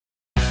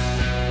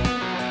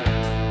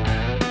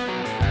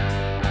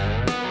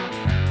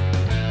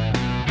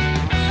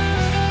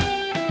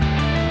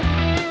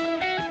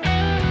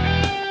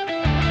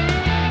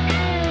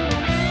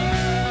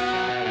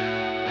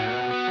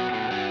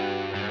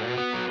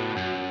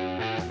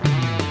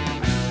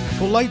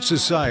Polite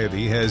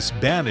society has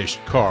banished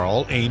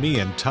Carl, Amy,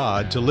 and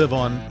Todd to live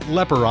on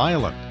Leper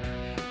Island.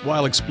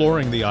 While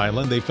exploring the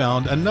island, they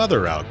found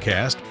another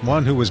outcast,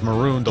 one who was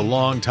marooned a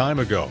long time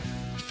ago,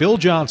 Phil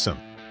Johnson.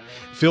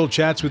 Phil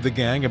chats with the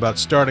gang about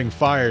starting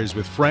fires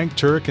with Frank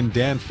Turk and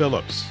Dan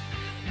Phillips,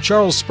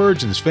 Charles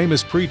Spurgeon's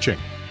famous preaching,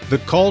 the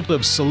cult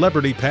of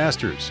celebrity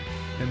pastors,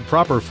 and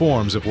proper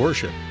forms of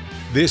worship.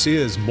 This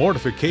is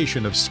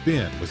Mortification of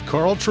Spin with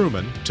Carl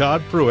Trueman,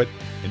 Todd Pruitt,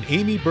 and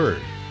Amy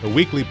Bird, a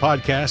weekly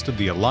podcast of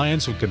the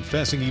Alliance of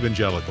Confessing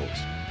Evangelicals.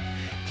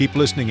 Keep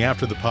listening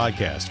after the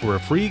podcast for a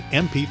free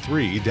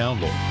MP3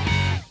 download.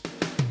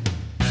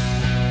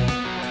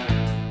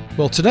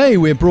 Well, today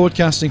we're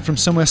broadcasting from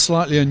somewhere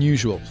slightly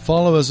unusual.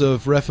 Followers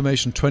of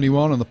Reformation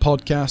 21 and the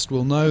podcast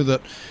will know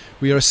that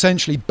we are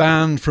essentially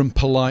banned from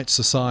polite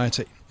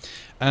society.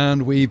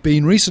 And we've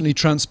been recently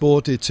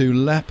transported to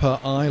Leper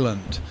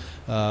Island,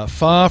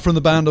 far from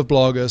the band of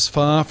bloggers,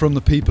 far from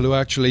the people who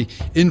actually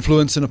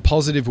influence in a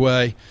positive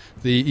way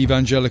the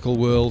evangelical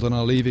world and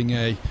are leaving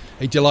a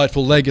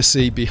delightful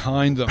legacy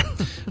behind them.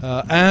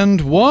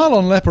 And while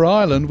on Leper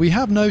Island, we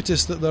have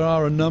noticed that there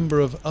are a number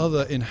of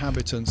other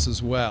inhabitants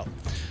as well.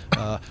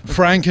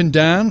 Frank and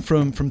Dan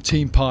from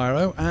Team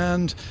Pyro,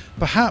 and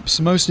perhaps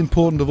most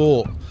important of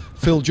all,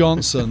 Phil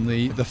Johnson,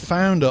 the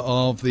founder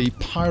of the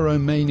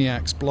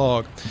Pyromaniacs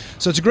blog.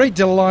 So it's a great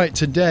delight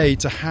today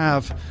to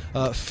have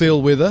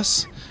Phil with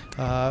us.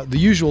 The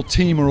usual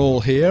team are all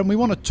here, and we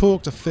want to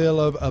talk to Phil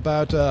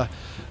about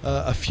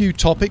a few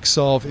topics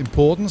of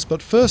importance.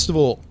 But first of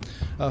all,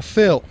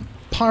 Phil,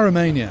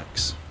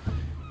 Pyromaniacs,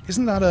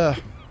 isn't that a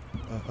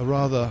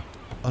rather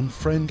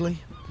unfriendly?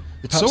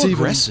 It's so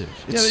aggressive.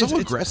 It's so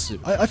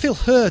aggressive. I feel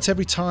hurt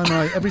every time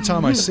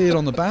I see it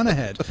on the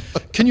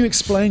bannerhead. Can you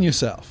explain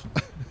yourself?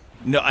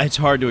 No, it's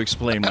hard to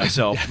explain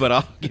myself, but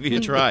I'll give you a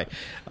try.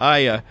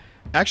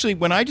 Actually,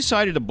 when I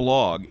decided to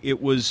blog,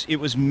 it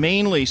was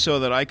mainly so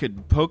that I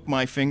could poke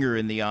my finger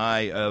in the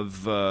eye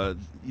of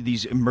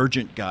these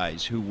emergent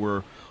guys who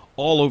were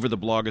all over the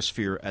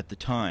blogosphere at the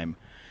time.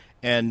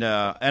 And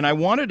I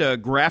wanted a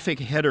graphic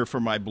header for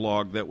my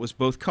blog that was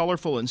both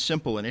colorful and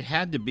simple, and it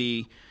had to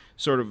be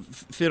sort of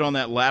fit on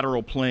that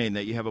lateral plane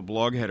that you have a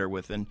blog header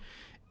with. And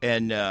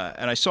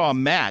I saw a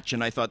match,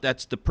 and I thought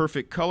that's the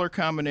perfect color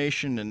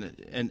combination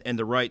and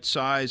the right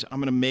size. I'm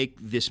going to make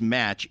this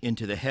match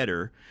into the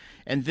header.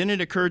 And then it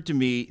occurred to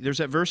me, there's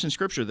that verse in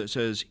Scripture that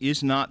says,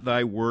 "Is not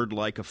thy word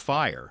like a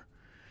fire?"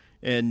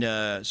 And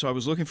so I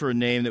was looking for a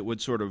name that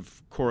would sort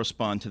of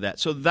correspond to that.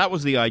 So that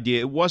was the idea.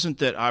 It wasn't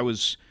that I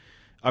was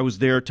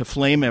there to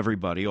flame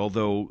everybody,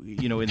 although, in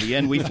the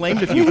end, we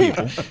flamed a few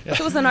people. So it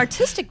was an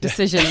artistic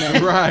decision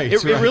then. Right.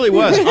 It really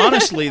was.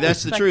 Honestly,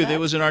 that's the truth. It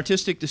was an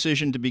artistic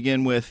decision to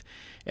begin with,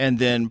 and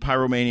then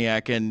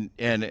Pyromaniac,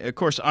 and of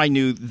course, I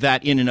knew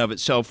that in and of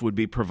itself would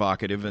be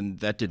provocative,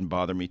 and that didn't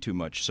bother me too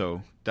much,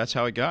 so that's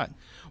how it got.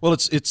 Well,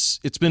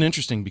 it's been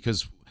interesting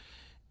because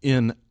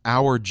in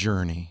our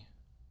journey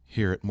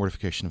here at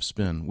Mortification of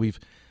Spin,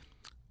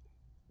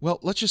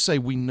 let's just say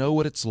we know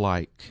what it's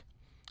like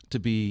to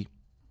be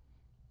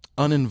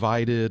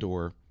uninvited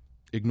or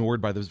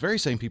ignored by those very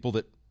same people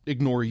that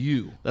ignore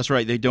you. That's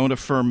right. They don't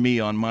affirm me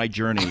on my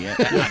journey.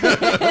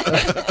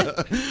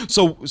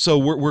 So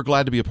we're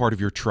glad to be a part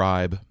of your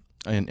tribe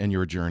and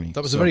your journey.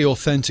 That was a very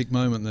authentic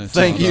moment there.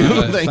 Thank you.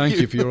 Thank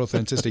you for your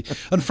authenticity.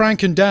 And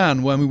Frank and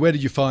Dan, where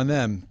did you find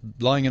them?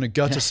 Lying in a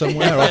gutter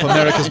somewhere off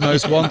America's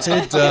Most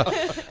Wanted?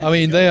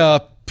 They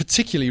are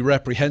particularly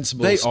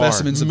reprehensible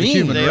specimens of the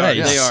human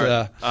race. They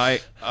are.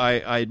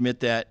 I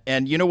admit that.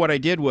 And you know what I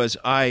did was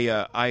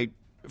I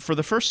for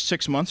the first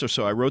 6 months or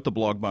so, I wrote the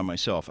blog by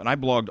myself, and I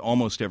blogged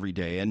almost every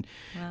day. And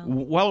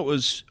while it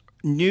was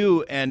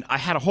new and I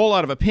had a whole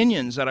lot of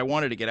opinions that I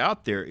wanted to get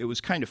out there, it was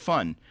kind of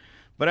fun.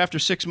 But after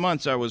 6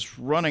 months, I was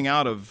running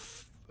out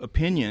of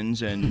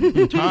opinions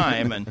and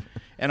time,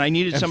 and I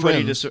needed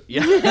somebody friends. to...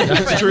 Yeah,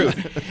 that's true.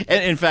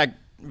 And in fact,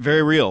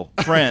 very real.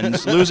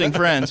 Friends, losing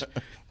friends.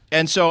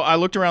 And so I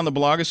looked around the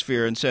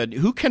blogosphere and said,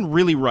 who can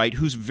really write,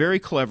 who's very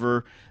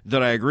clever,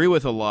 that I agree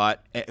with a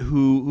lot,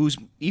 who's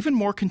even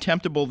more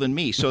contemptible than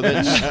me, so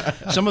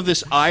that some of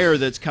this ire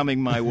that's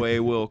coming my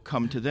way will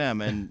come to them.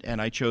 And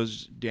I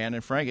chose Dan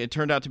and Frank. It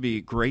turned out to be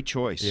a great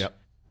choice. Yep.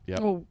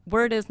 Well,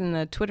 word is in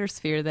the Twitter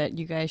sphere that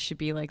you guys should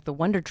be like the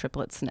Wonder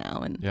Triplets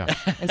now and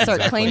start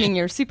Exactly. claiming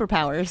your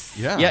superpowers.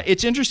 Yeah,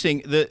 it's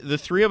interesting. The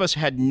three of us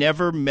had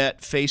never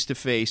met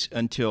face-to-face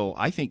until,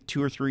 I think,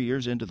 2 or 3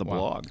 years into the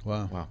blog.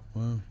 Wow.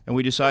 And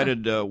we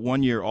decided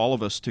one year, all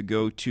of us, to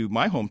go to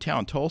my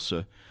hometown,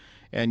 Tulsa,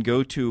 and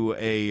go to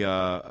a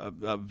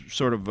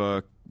sort of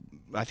a,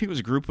 I think it was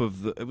a group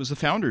of, it was the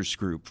Founders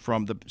Group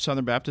from the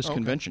Southern Baptist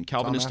Convention,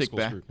 Calvinistic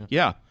group.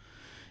 Yeah.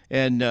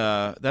 And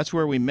that's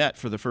where we met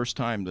for the first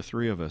time, the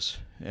three of us.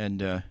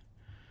 And, of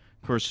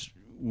course,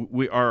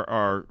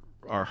 our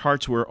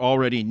hearts were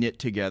already knit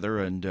together.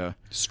 And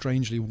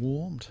strangely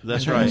warmed.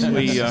 That's right.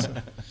 We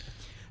had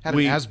an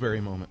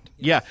Asbury moment.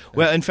 Yeah.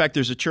 Well, in fact,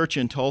 there's a church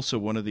in Tulsa,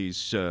 one of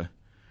these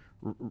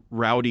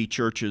rowdy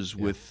churches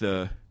with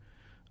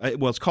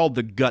Well, it's called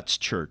the Guts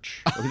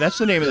Church. Okay, that's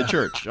the name of the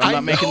church. I'm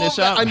not making this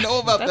up. I know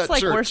about That's that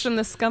like church. worse than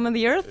the Scum of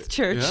the Earth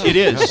Church. Yeah. It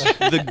is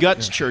the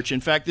Guts Church. In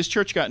fact, this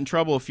church got in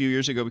trouble a few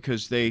years ago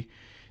because they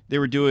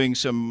were doing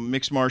some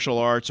mixed martial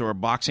arts or a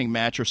boxing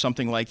match or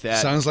something like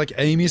that. Sounds like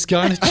Amy's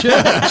kind of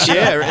church.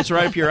 Yeah, it's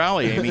right up your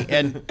alley, Amy.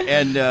 And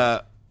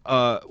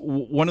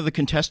one of the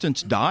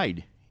contestants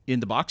died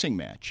in the boxing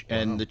match,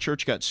 and the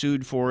church got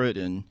sued for it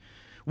and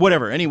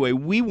whatever. Anyway,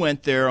 we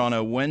went there on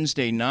a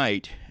Wednesday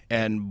night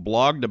and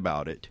blogged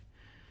about it.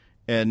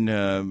 And,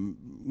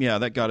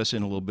 that got us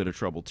in a little bit of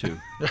trouble, too.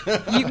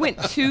 You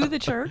went to the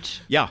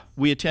church? Yeah,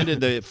 we attended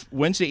the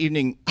Wednesday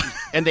evening,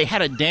 and they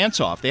had a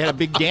dance-off. They had a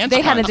big dance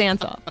They had a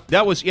contest. dance-off.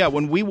 That was,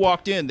 when we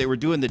walked in, they were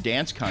doing the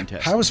dance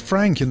contest. How is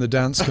Frank in the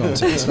dance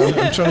contest? I'm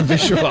trying to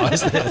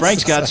visualize this.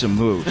 Frank's got some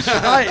moves.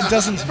 It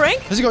doesn't.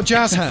 Frank Has he got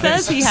jazz hands?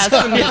 says he has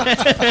some.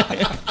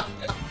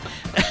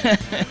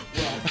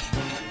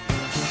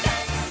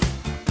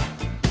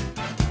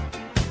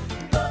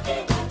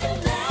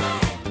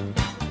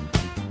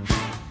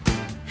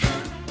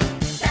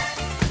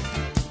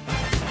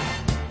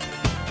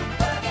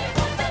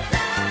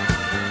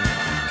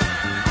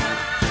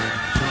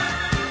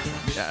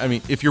 I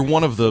mean, if you're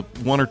one of the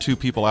one or two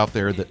people out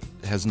there that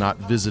has not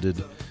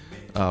visited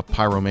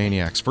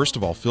Pyromaniacs, first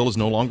of all, Phil is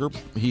no longer.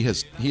 He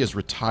has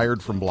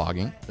retired from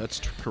blogging. That's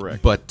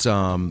correct. But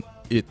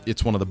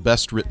it's one of the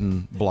best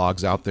written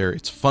blogs out there.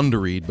 It's fun to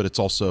read, but it's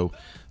also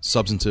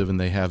substantive, and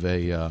they have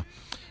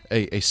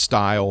a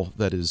style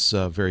that is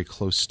very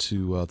close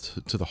to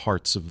the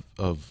hearts of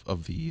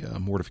the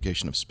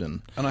mortification of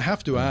spin. And I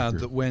have to add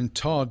that when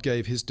Todd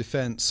gave his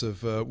defense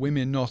of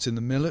women not in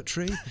the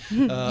military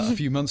a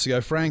few months ago,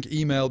 Frank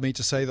emailed me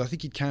to say that I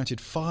think he'd counted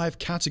 5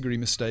 category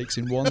mistakes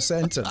in one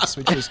sentence,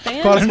 which was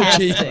quite an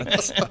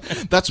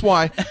achievement. That's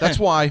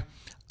why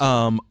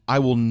I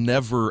will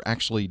never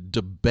actually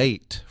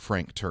debate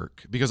Frank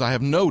Turk, because I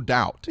have no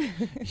doubt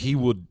he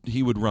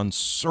would run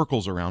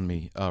circles around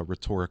me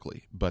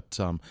rhetorically. But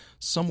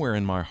somewhere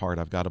in my heart,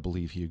 I've got to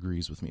believe he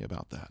agrees with me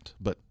about that.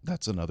 But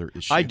that's another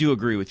issue. I do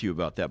agree with you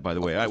about that, by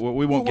the way.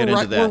 We won't get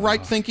into that. We're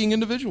right-thinking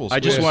individuals. I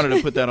just wanted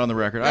to put that on the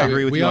record. I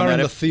agree with you on that. We are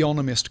in the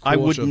theonomist I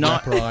quarter would of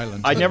not. Leper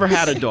Island. I never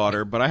had a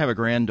daughter, but I have a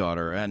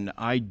granddaughter, and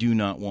I do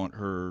not want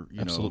her.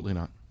 Absolutely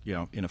not.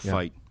 In a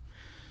fight.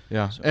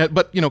 Yeah,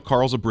 but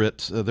Carl's a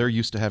Brit. They're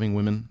used to having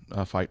women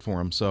fight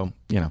for him, so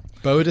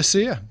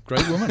Boadicea,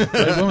 great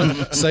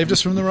woman, saved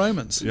us from the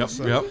Romans. Yep.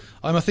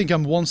 I think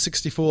I'm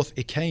 164th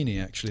Iceni,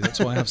 actually.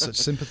 That's why I have such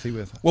sympathy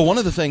with her. Well, one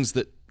of the things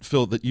that,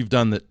 Phil, that you've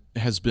done that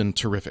has been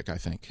terrific, I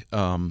think,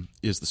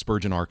 is the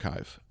Spurgeon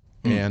Archive.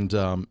 And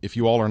if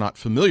you all are not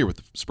familiar with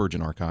the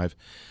Spurgeon Archive,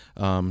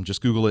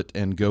 just Google it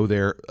and go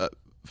there.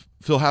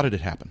 Phil, how did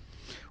it happen?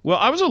 Well,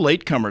 I was a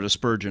latecomer to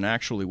Spurgeon,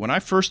 actually. When I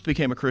first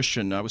became a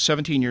Christian, I was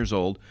 17 years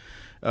old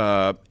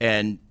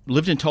and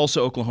lived in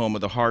Tulsa, Oklahoma,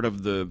 the heart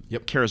of the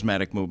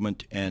charismatic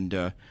movement. And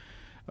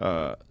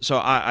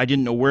so I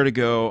didn't know where to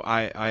go.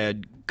 I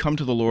had come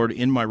to the Lord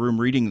in my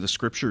room reading the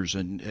Scriptures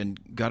and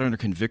got under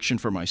conviction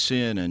for my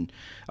sin. And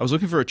I was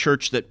looking for a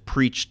church that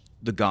preached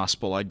the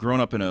gospel. I'd grown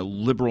up in a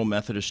liberal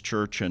Methodist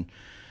church, and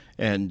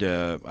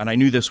I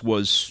knew this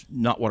was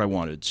not what I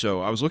wanted.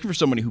 So I was looking for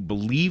somebody who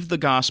believed the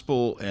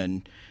gospel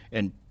and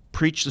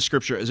preach the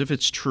Scripture as if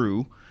it's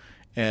true,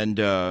 and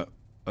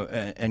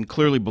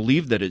clearly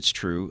believed that it's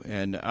true.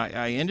 And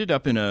I ended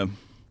up in a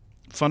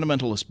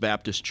fundamentalist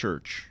Baptist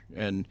church,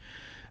 and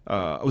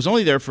I was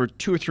only there for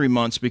 2 or 3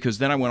 months because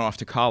then I went off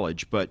to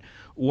college. But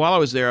while I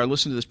was there, I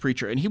listened to this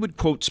preacher, and he would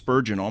quote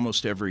Spurgeon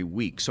almost every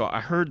week. So I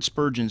heard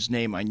Spurgeon's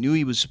name. I knew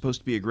he was supposed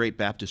to be a great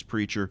Baptist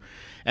preacher.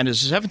 And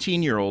as a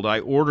 17-year-old,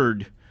 I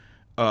ordered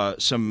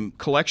some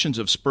collections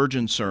of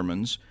Spurgeon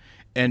sermons,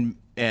 and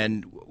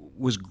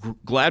was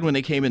glad when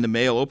they came in the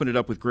mail, opened it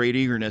up with great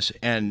eagerness,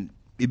 and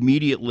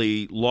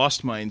immediately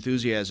lost my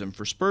enthusiasm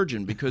for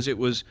Spurgeon because it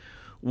was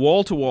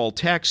wall-to-wall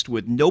text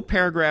with no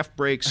paragraph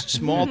breaks,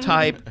 small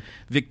type,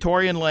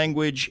 Victorian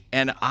language,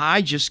 and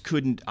I just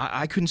couldn't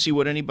see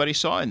what anybody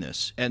saw in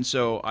this. And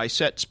so I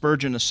set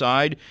Spurgeon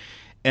aside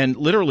and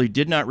literally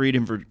did not read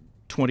him for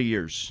 20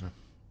 years.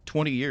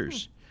 20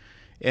 years.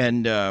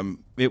 And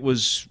it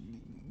was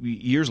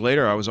years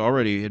later, I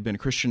had been a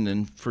Christian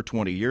then for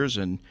 20 years,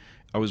 and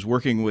I was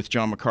working with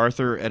John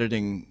MacArthur,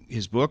 editing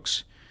his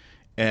books,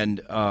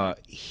 and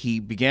he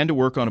began to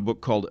work on a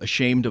book called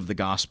Ashamed of the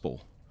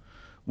Gospel,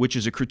 which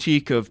is a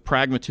critique of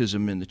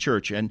pragmatism in the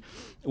church. And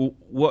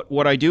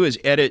what I do is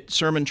edit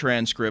sermon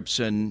transcripts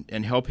and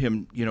help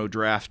him,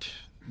 draft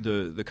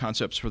the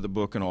concepts for the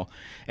book and all.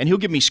 And he'll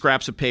give me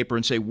scraps of paper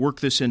and say,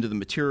 work this into the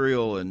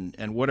material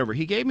and whatever.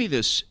 He gave me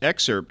this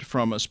excerpt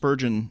from a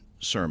Spurgeon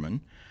sermon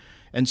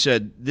and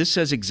said, this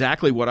says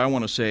exactly what I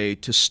want to say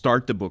to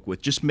start the book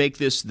with. Just make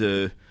this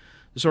the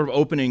sort of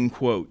opening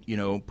quote,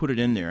 put it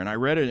in there. And I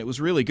read it, and it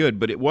was really good,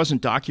 but it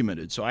wasn't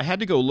documented. So I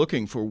had to go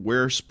looking for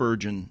where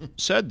Spurgeon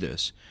said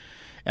this.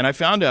 And I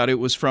found out it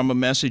was from a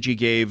message he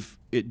gave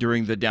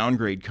during the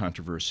downgrade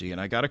controversy. And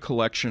I got a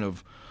collection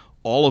of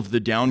all of the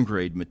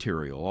downgrade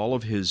material, all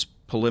of his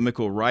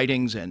polemical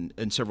writings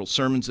and several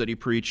sermons that he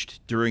preached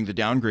during the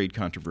downgrade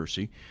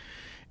controversy.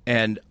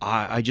 And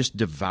I just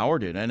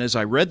devoured it. And as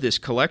I read this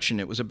collection,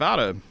 it was about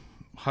a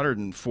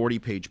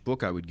 140-page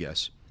book, I would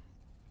guess.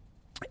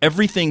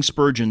 Everything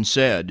Spurgeon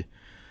said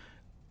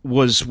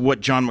was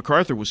what John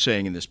MacArthur was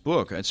saying in this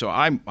book. And so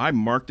I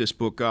marked this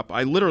book up.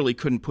 I literally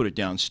couldn't put it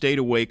down, stayed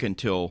awake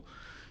until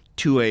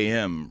 2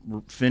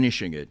 a.m.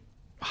 finishing it,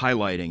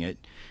 highlighting it.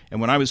 And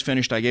when I was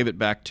finished, I gave it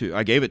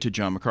to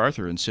John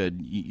MacArthur and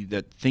said,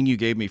 that thing you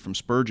gave me from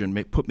Spurgeon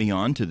put me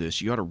on to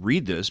this. You ought to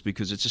read this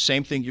because it's the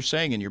same thing you're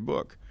saying in your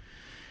book.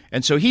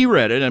 And so he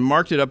read it and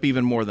marked it up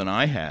even more than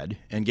I had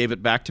and gave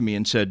it back to me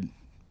and said,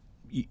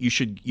 you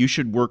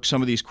should work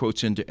some of these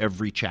quotes into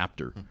every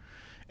chapter.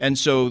 And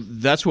so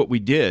that's what we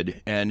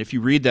did. And if you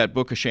read that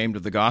book, Ashamed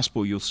of the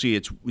Gospel, you'll see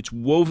it's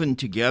woven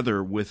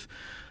together with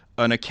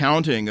an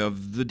accounting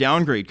of the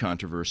downgrade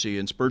controversy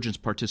and Spurgeon's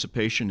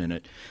participation in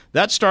it.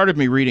 That started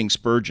me reading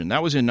Spurgeon.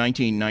 That was in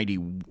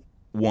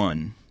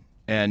 1991.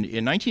 And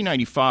in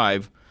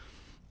 1995,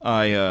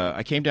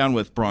 I came down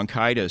with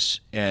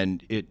bronchitis,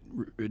 and it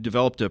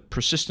developed a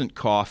persistent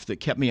cough that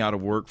kept me out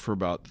of work for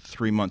about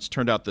 3 months.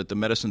 Turned out that the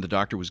medicine the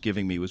doctor was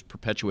giving me was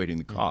perpetuating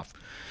the cough.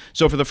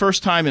 So for the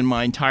first time in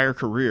my entire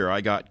career,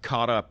 I got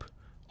caught up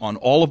on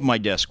all of my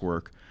desk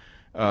work,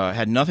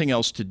 had nothing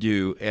else to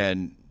do,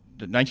 and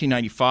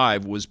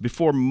 1995 was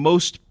before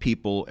most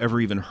people ever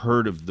even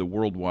heard of the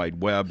World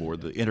Wide Web or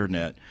the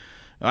Internet.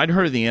 I'd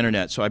heard of the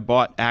Internet, so I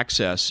bought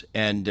access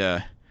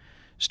and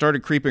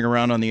started creeping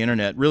around on the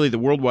Internet. Really, the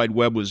World Wide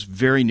Web was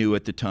very new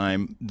at the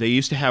time. They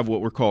used to have what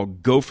were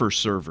called gopher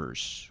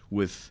servers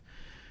because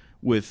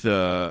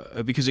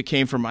it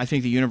came from, I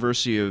think, the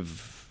University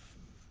of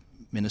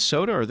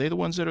Minnesota. Are they the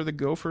ones that are the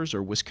Gophers,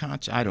 or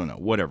Wisconsin? I don't know,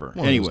 whatever.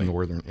 Well, anyway,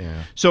 northern,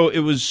 yeah. So it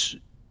was,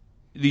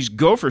 these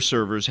gopher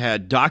servers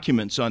had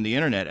documents on the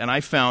Internet, and I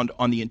found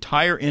on the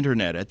entire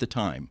Internet at the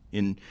time,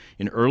 in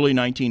early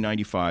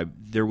 1995,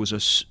 there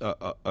was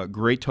a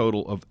great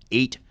total of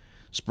 8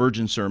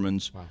 Spurgeon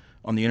sermons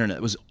on the Internet.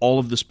 It was all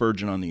of the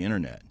Spurgeon on the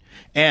Internet.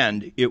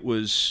 And it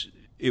was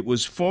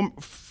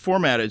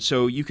formatted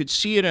so you could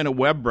see it in a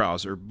web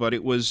browser, but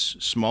it was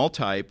small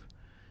type,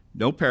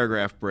 no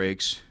paragraph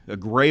breaks, a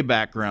gray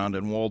background,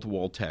 and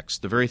wall-to-wall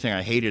text, the very thing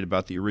I hated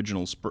about the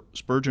original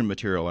Spurgeon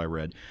material I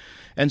read.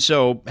 And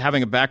so,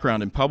 having a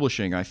background in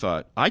publishing, I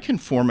thought, I can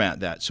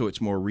format that so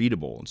it's more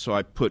readable. And so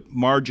I put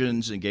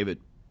margins and gave it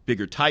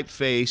bigger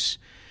typeface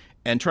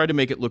and tried to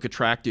make it look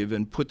attractive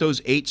and put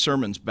those 8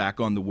 sermons back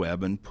on the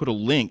web and put a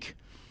link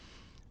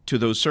to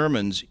those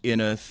sermons in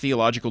a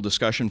theological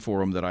discussion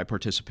forum that I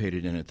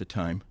participated in at the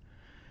time.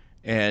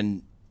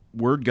 And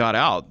word got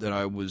out that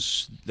I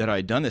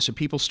had done this, and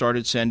people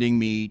started sending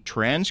me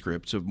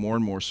transcripts of more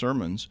and more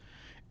sermons.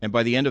 And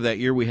by the end of that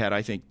year, we had,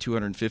 I think,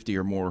 250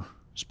 or more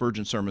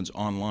Spurgeon sermons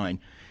online.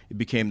 It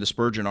became the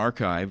Spurgeon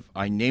Archive.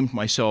 I named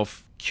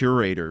myself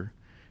curator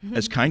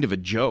as kind of a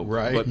joke,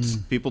 right? But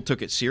people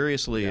took it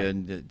seriously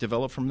and it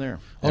developed from there.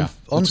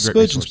 On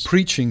Spurgeon's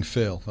preaching,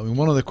 Phil, I mean,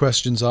 one of the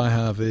questions I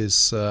have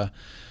is, I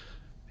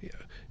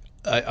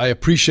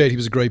appreciate he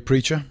was a great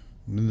preacher.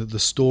 I mean, the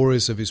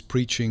stories of his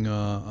preaching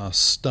are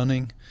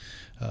stunning.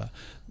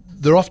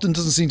 There often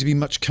doesn't seem to be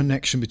much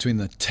connection between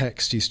the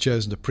text he's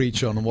chosen to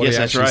preach on and what he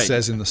actually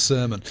says in the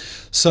sermon.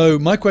 So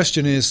my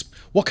question is,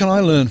 what can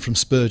I learn from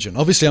Spurgeon?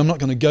 Obviously, I'm not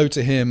going to go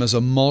to him as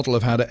a model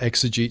of how to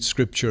exegete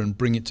Scripture and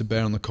bring it to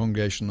bear on the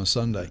congregation on a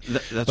Sunday.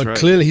 But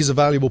clearly he's a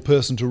valuable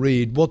person to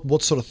read.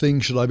 What sort of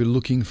things should I be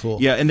looking for?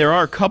 Yeah, and there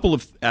are a couple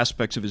of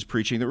aspects of his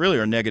preaching that really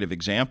are negative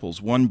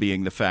examples, one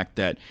being the fact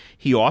that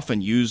he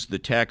often used the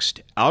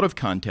text out of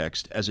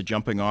context as a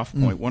jumping-off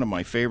point. One of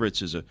my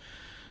favorites is a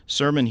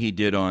sermon he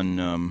did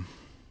on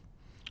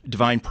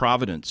divine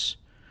providence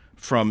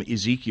from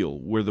Ezekiel,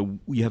 where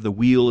you have the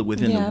wheel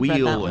within the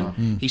wheel,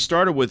 and he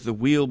started with the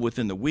wheel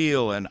within the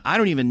wheel, and I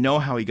don't even know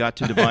how he got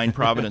to divine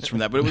providence from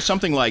that, but it was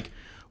something like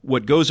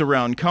what goes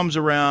around comes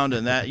around,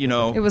 and that,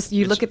 it was,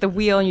 you look at the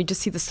wheel and you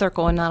just see the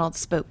circle and not all the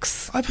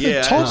spokes. I've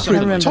heard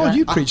Todd,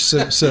 you preach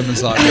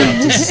sermons like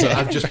that.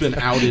 I've just been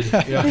outed.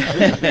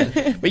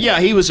 But yeah,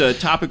 he was a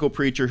topical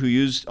preacher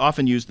who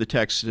often used the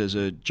text as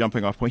a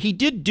jumping off point. He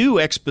did do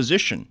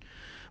exposition,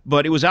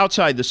 but it was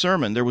outside the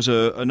sermon. There was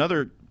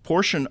another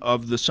portion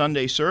of the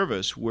Sunday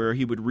service where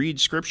he would read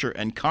Scripture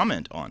and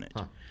comment on it.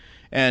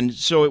 And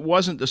so it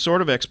wasn't the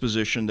sort of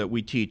exposition that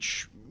we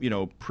teach,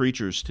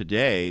 preachers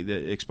today,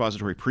 that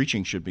expository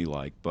preaching should be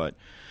like. But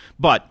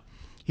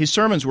his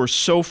sermons were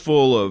so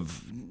full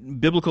of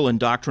biblical and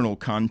doctrinal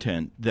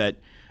content that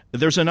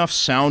there's enough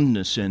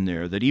soundness in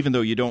there that even though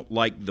you don't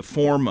like the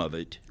form of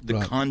it, the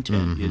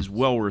content is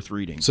well worth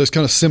reading. So it's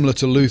kind of similar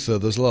to Luther.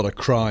 There's a lot of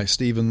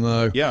Christ, even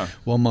though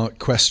one might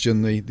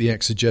question the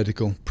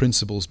exegetical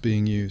principles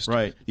being used.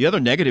 Right. The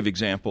other negative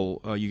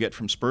example you get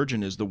from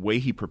Spurgeon is the way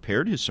he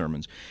prepared his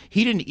sermons.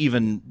 He didn't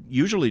even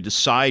usually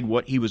decide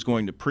what he was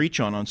going to preach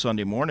on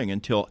Sunday morning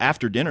until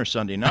after dinner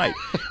Sunday night.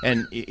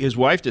 And his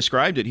wife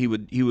described it. He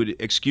would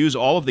excuse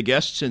all of the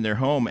guests in their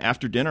home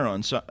after dinner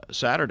on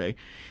Saturday.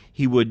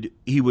 He would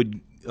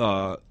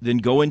then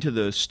go into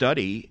the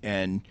study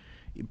and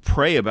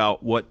pray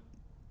about what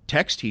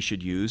text he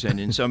should use, and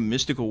in some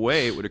mystical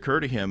way it would occur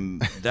to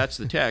him that's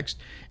the text,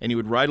 and he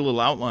would write a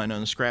little outline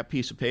on a scrap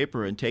piece of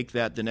paper and take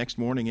that the next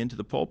morning into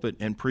the pulpit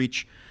and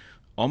preach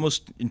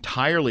almost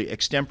entirely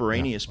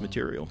extemporaneous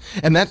material.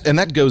 And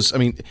that goes, I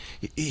mean,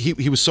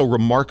 he was so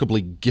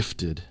remarkably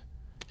gifted,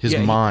 his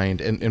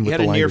mind and with the language. He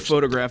had a near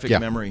photographic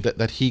memory.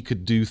 That he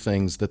could do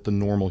things that the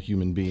normal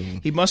human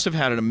being. He must have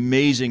had an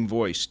amazing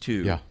voice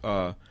too.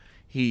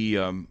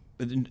 Yeah.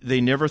 They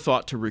never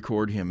thought to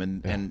record him,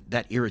 and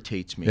that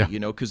irritates me,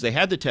 because they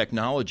had the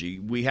technology.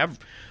 There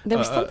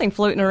was something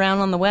floating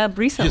around on the web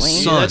recently.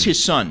 His son. That's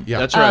his son. Yeah.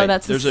 That's right.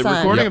 That's There's his a son.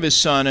 recording of his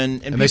son,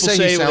 and people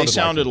say they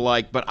sounded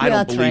alike, but I don't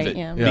that's believe right,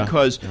 it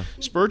because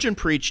Spurgeon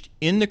preached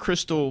in the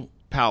Crystal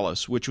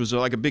Palace, which was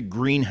like a big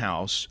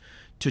greenhouse,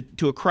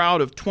 to a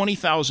crowd of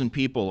 20,000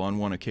 people on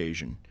one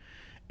occasion.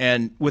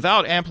 And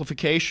without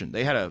amplification,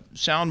 they had a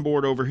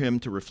soundboard over him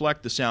to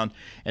reflect the sound.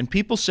 And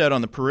people said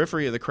on the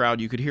periphery of the crowd,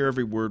 you could hear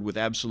every word with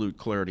absolute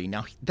clarity.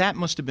 Now, that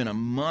must have been a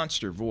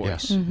monster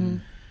voice. Yes.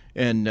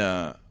 And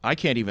I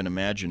can't even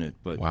imagine it.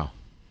 But wow.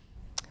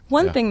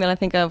 One thing that I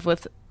think of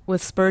with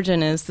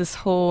Spurgeon is this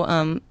whole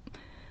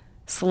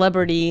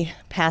celebrity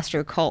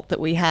pastor cult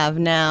that we have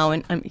now.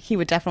 And he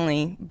would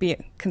definitely be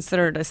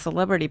considered a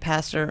celebrity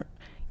pastor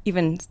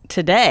even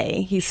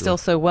today. He's still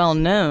so well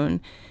known.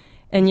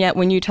 And yet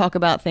when you talk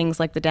about things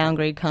like the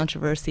downgrade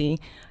controversy,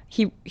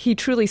 he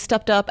truly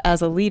stepped up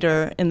as a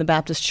leader in the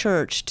Baptist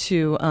church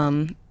to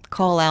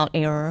call out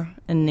error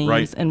and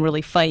names and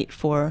really fight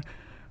for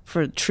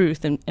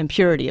truth and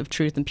purity of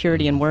truth and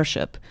purity in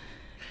worship.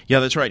 Yeah,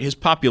 that's right. His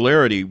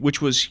popularity,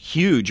 which was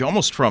huge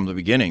almost from the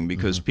beginning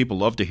because people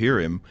loved to hear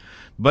him,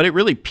 but it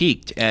really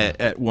peaked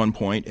at one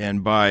point,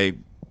 and by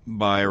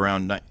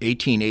around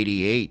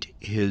 1888,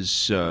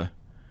 his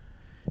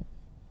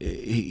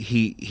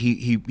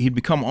he'd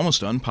become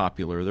almost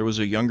unpopular. There was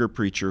a younger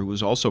preacher who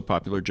was also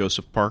popular,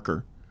 Joseph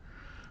Parker,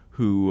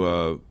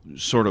 who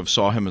sort of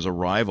saw him as a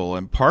rival.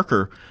 And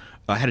Parker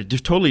had a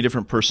totally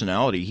different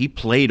personality. He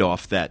played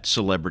off that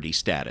celebrity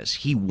status.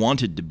 He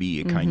wanted to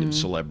be a kind of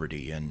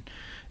celebrity and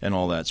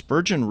all that.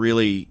 Spurgeon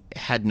really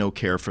had no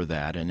care for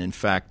that. And in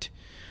fact,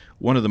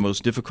 one of the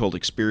most difficult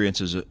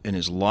experiences in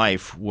his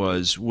life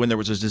was when there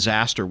was a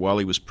disaster while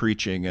he was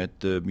preaching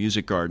at the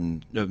music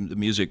garden, at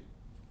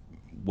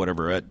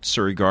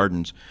Surrey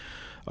Gardens.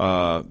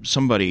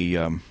 Somebody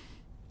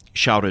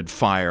shouted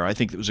fire. I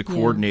think it was a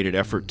coordinated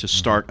effort to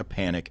start a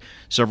panic.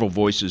 Several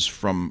voices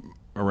from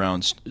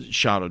around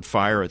shouted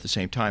fire at the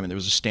same time, and there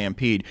was a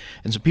stampede,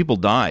 and some people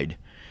died.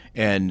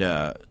 And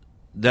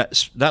that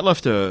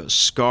left a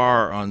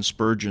scar on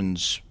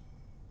Spurgeon's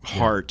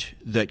heart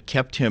that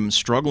kept him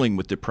struggling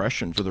with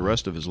depression for the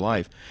rest of his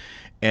life.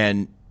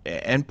 And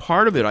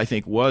part of it, I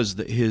think, was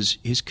that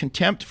his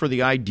contempt for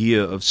the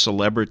idea of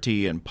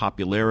celebrity and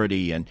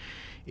popularity, and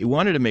he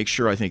wanted to make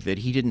sure, I think, that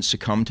he didn't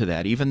succumb to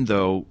that, even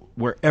though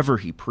wherever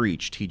he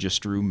preached, he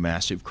just drew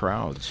massive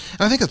crowds.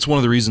 And I think that's one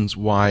of the reasons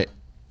why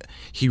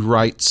he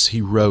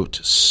wrote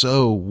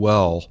so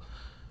well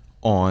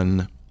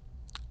on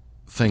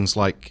things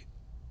like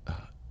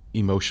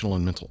emotional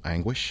and mental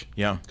anguish.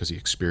 Yeah, because he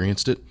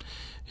experienced it.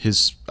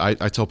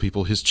 I tell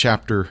people his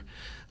chapter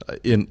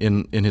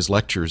in his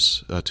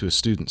lectures to his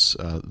students,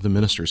 the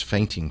minister's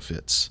fainting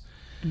fits,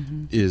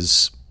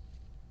 is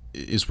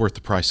worth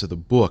the price of the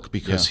book,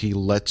 because he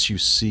lets you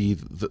see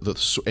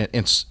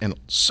and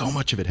so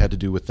much of it had to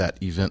do with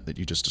that event that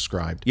you just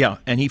described. Yeah,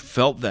 and he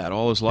felt that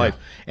all his life.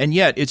 Yeah. And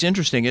yet, it's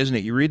interesting, isn't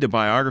it? You read the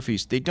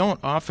biographies; they don't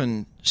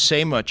often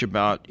say much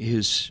about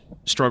his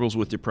struggles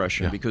with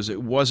depression because it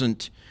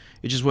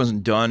just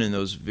wasn't done in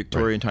those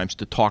Victorian times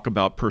to talk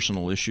about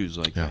personal issues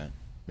like that.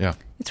 Yeah.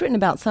 It's written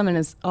about some in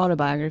his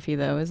autobiography,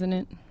 though, isn't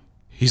it?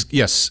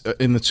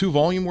 In the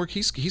 2-volume work,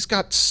 he's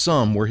got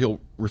some where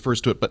he'll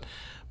refers to it, but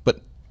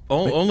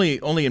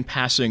only in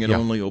passing and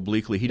only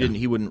obliquely.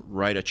 He wouldn't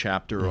write a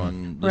chapter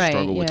on the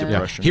struggle with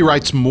depression. He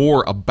writes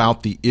more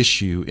about the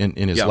issue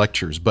in his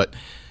lectures, but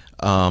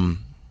so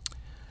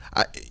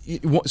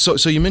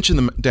you mentioned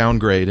the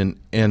downgrade,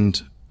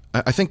 and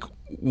I think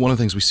one of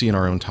the things we see in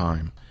our own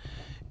time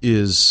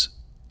is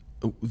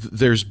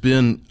there's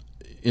been,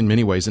 in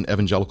many ways, in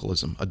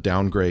evangelicalism, a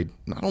downgrade,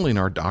 not only in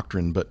our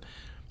doctrine, but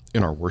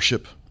in our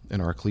worship, in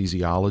our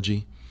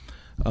ecclesiology.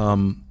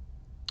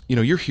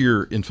 You're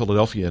here in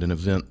Philadelphia at an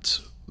event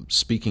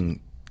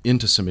speaking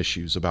into some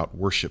issues about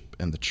worship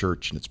and the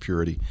church and its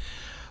purity.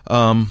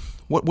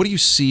 What do you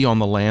see on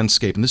the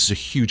landscape? And this is a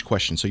huge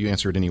question, so you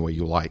answer it any way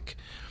you like.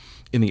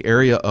 In the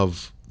area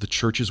of the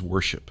church's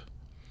worship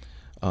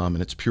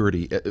and its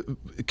purity,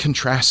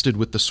 contrasted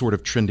with the sort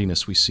of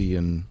trendiness we see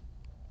in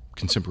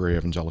contemporary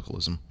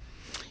evangelicalism.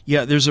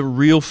 Yeah, there's a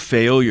real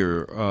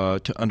failure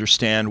to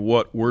understand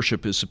what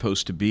worship is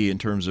supposed to be in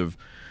terms of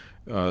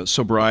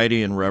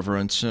sobriety and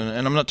reverence.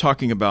 And I'm not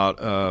talking about,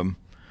 that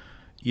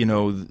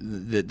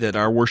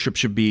our worship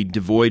should be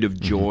devoid of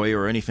joy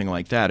or anything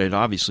like that. It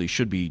obviously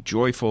should be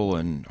joyful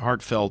and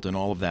heartfelt and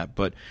all of that.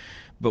 But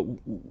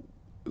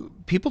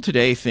people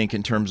today think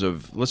in terms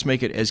of, let's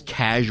make it as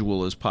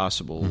casual as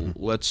possible.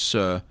 Let's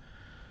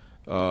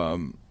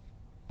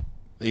let's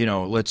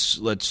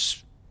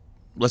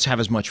have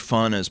as much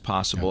fun as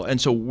possible.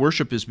 And so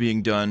worship is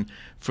being done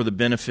for the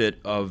benefit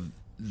of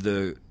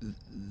the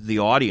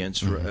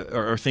audience,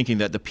 or thinking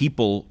that the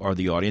people are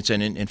the audience,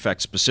 and in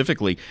fact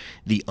specifically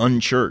the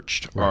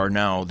unchurched are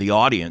now the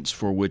audience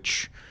for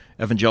which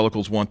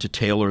evangelicals want to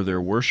tailor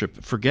their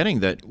worship, forgetting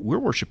that we're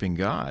worshiping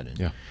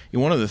God.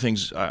 And one of the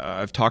things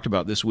I've talked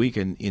about this week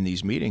in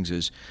these meetings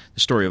is the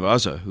story of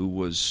Uzzah, who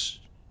was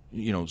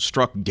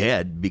struck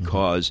dead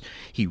because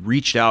he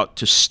reached out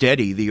to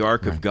steady the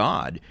ark of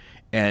God.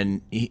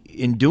 And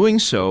in doing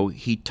so,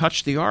 he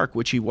touched the ark,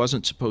 which he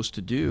wasn't supposed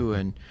to do,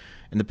 and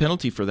the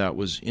penalty for that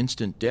was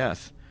instant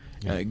death.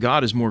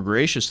 God is more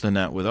gracious than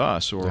that with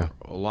us, or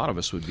a lot of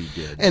us would be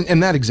dead.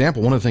 And that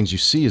example, one of the things you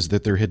see is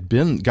that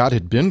God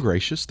had been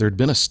gracious. There had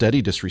been a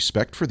steady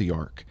disrespect for the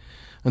ark,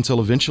 until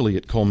eventually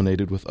it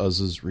culminated with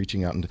Uzzah's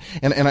reaching out.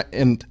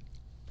 And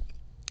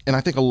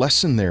I think a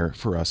lesson there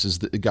for us is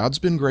that God's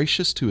been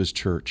gracious to His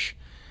church,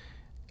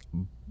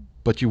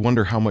 but you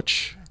wonder how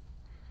much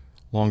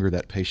longer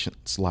that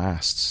patience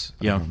lasts.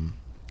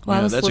 Well,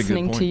 I was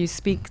listening to you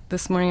speak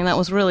this morning, and that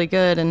was really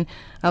good. And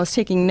I was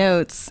taking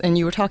notes, and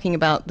you were talking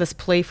about this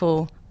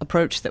playful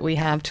approach that we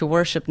have to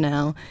worship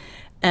now.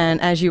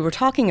 And as you were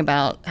talking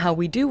about how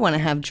we do want to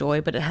have joy,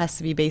 but it has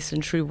to be based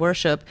in true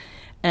worship.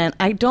 And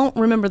I don't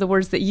remember the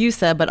words that you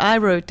said, but I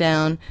wrote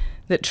down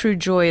that true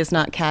joy is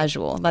not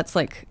casual. That's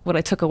like what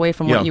I took away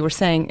from what you were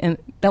saying, and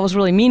that was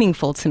really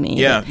meaningful to me.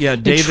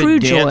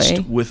 David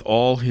danced with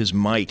all his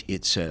might,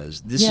 it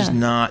says. This is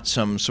not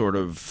some sort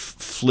of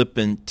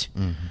flippant,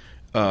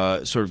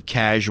 sort of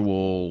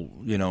casual,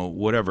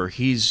 whatever.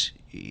 He's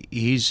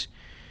doing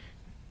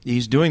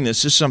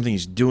this. This is something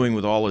he's doing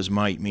with all his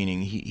might,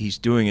 meaning he's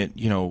doing it,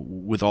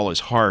 with all his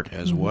heart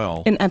as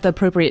well. And at the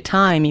appropriate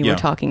time you were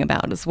talking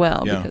about as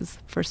well, because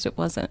first it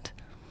wasn't.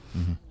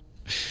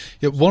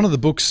 Yeah, one of the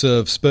books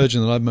of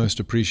Spurgeon that I've most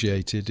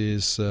appreciated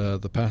is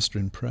The Pastor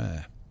in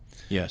Prayer,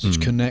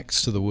 which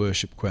connects to the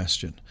worship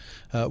question.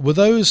 Were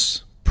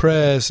those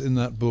prayers in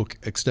that book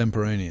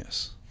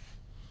extemporaneous?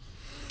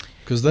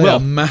 Because they are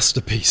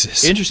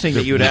masterpieces. Interesting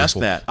that you would ask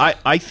that.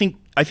 I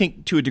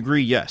think to a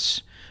degree,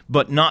 yes,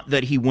 but not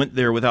that he went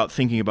there without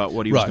thinking about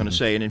what he was going to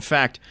say. And in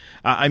fact,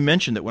 I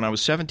mentioned that when I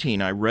was 17,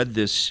 I read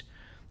this.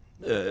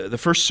 The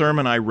first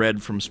sermon I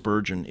read from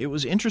Spurgeon, it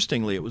was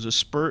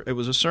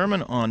a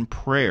sermon on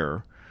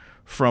prayer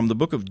from the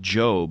book of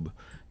Job.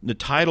 The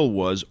title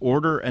was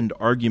Order and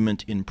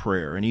Argument in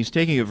Prayer, and he's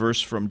taking a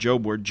verse from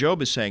Job where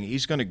Job is saying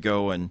he's going to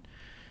go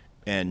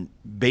and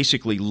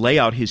basically lay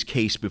out his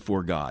case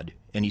before God,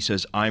 and he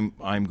says,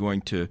 I'm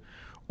going to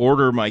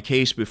order my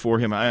case before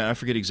him. I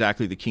forget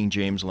exactly the King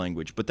James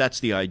language, but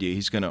that's the idea.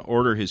 He's going to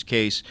order his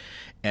case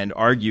and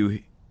argue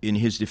in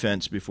his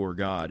defense before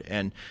God.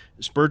 And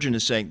Spurgeon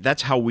is saying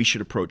that's how we should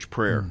approach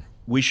prayer.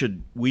 We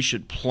should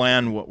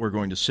plan what we're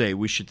going to say.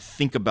 We should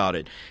think about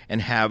it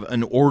and have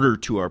an order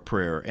to our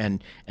prayer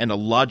and a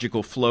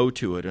logical flow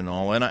to it and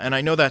all. And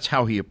I know that's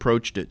how he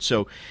approached it.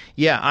 So,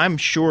 yeah, I'm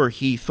sure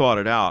he thought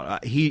it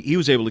out. He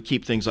was able to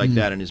keep things like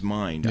that in his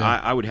mind.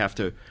 I would have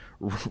to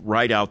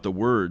write out the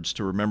words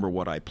to remember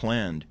what I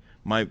planned.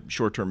 My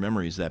short-term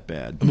memory is that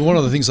bad. I mean, one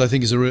of the things I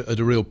think is at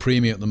a real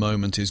premium at the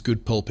moment is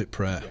good pulpit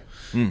prayer.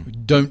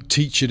 Don't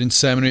teach it in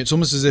seminary. It's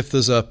almost as if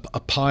there's a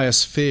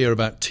pious fear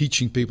about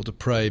teaching people to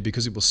pray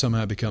because it will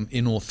somehow become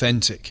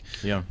inauthentic.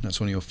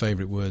 That's one of your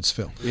favorite words,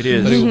 Phil. It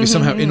is. But it will be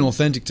somehow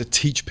inauthentic to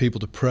teach people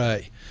to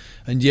pray.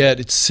 And yet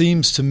it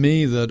seems to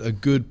me that a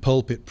good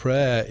pulpit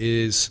prayer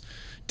is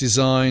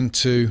designed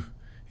to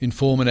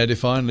inform and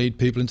edify and lead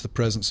people into the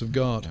presence of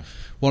God.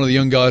 One of the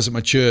young guys at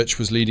my church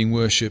was leading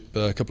worship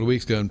a couple of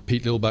weeks ago, and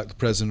Pete Lilback, the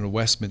president of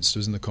Westminster,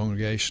 was in the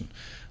congregation.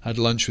 I had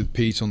lunch with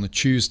Pete on the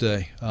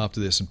Tuesday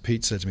after this, and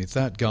Pete said to me,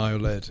 that guy who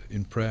led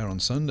in prayer on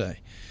Sunday,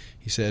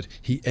 he said,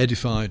 he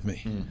edified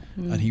me,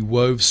 and he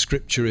wove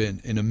Scripture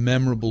in a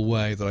memorable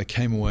way that I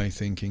came away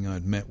thinking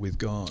I'd met with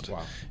God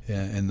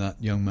in that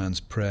young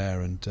man's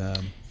prayer. And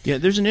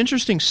there's an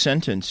interesting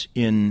sentence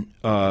in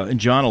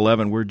John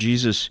 11 where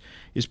Jesus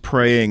is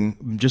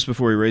praying just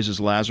before he raises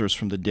Lazarus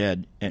from the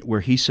dead,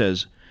 where he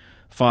says,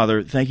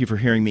 Father, thank you for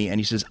hearing me. And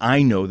he says,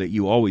 I know that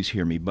you always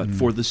hear me, but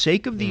for the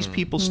sake of these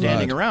people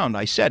standing around,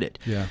 I said it.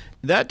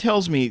 That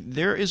tells me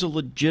there is a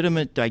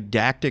legitimate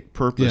didactic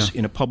purpose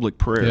in a public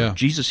prayer.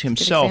 Jesus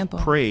himself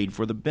prayed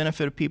for the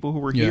benefit of people who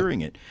were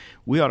hearing it.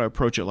 We ought to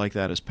approach it like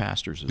that as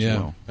pastors as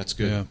well. That's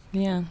good.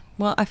 Yeah.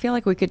 Well, I feel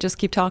like we could just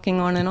keep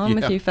talking on and on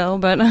with you, Phil,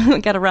 but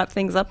we've got to wrap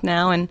things up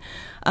now. And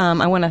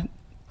I want to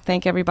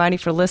thank everybody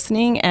for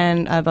listening.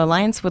 And the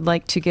Alliance would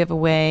like to give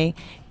away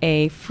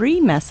a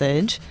free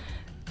message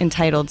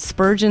entitled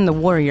Spurgeon the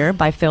Warrior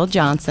by Phil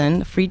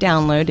Johnson, free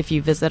download if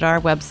you visit our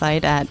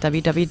website at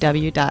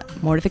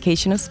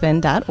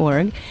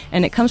www.mortificationofspin.org.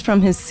 And it comes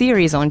from his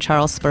series on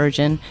Charles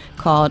Spurgeon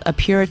called A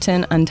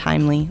Puritan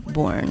Untimely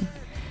Born.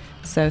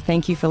 So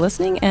thank you for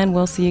listening, and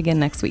we'll see you again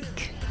next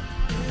week.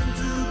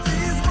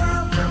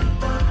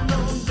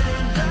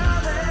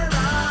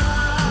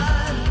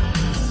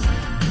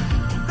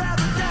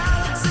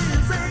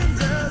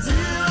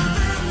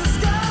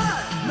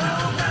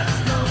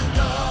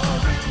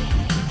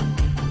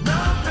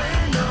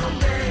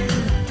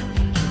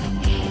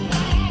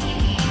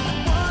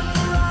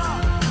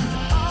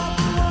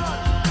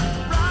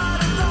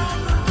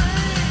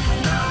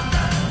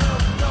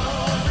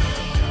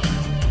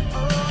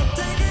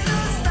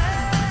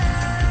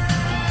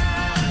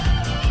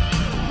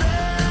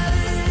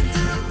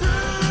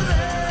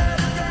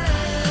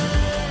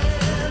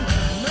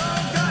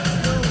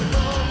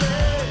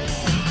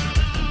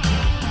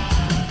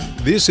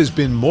 This has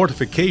been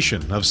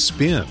Mortification of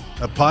Spin,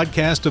 a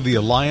podcast of the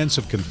Alliance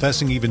of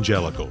Confessing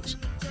Evangelicals.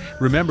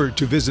 Remember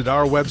to visit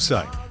our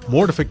website,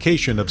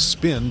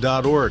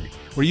 mortificationofspin.org,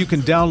 where you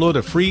can download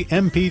a free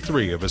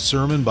MP3 of a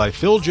sermon by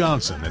Phil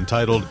Johnson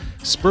entitled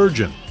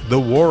Spurgeon, the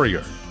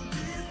Warrior.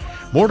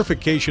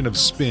 Mortification of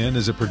Spin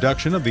is a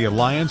production of the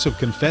Alliance of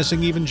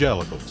Confessing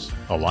Evangelicals.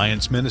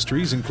 Alliance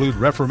ministries include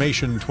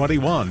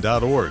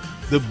Reformation21.org,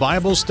 the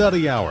Bible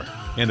Study Hour,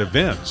 and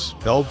events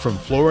held from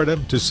Florida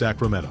to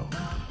Sacramento.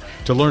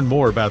 To learn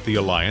more about the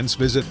Alliance,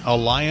 visit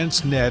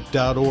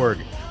alliancenet.org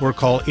or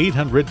call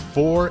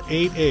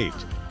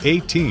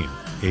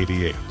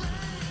 800-488-1888.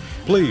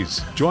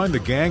 Please join the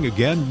gang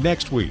again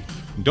next week.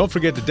 And don't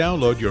forget to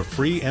download your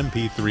free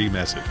MP3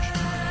 message.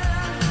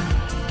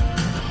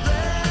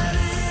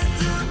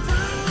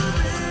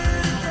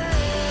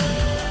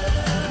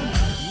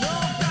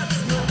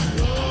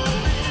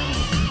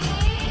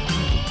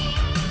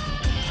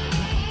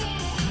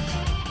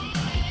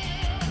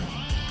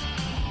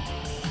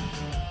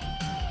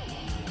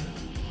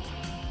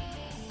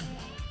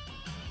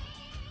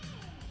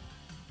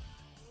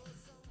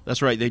 That's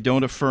right. They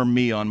don't affirm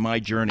me on my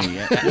journey.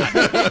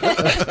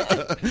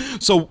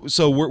 So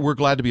we're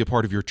glad to be a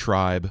part of your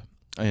tribe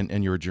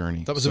and your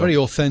journey. That was a very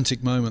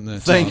authentic moment there,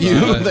 Tom. Thank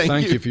you.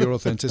 Thank you for your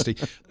authenticity.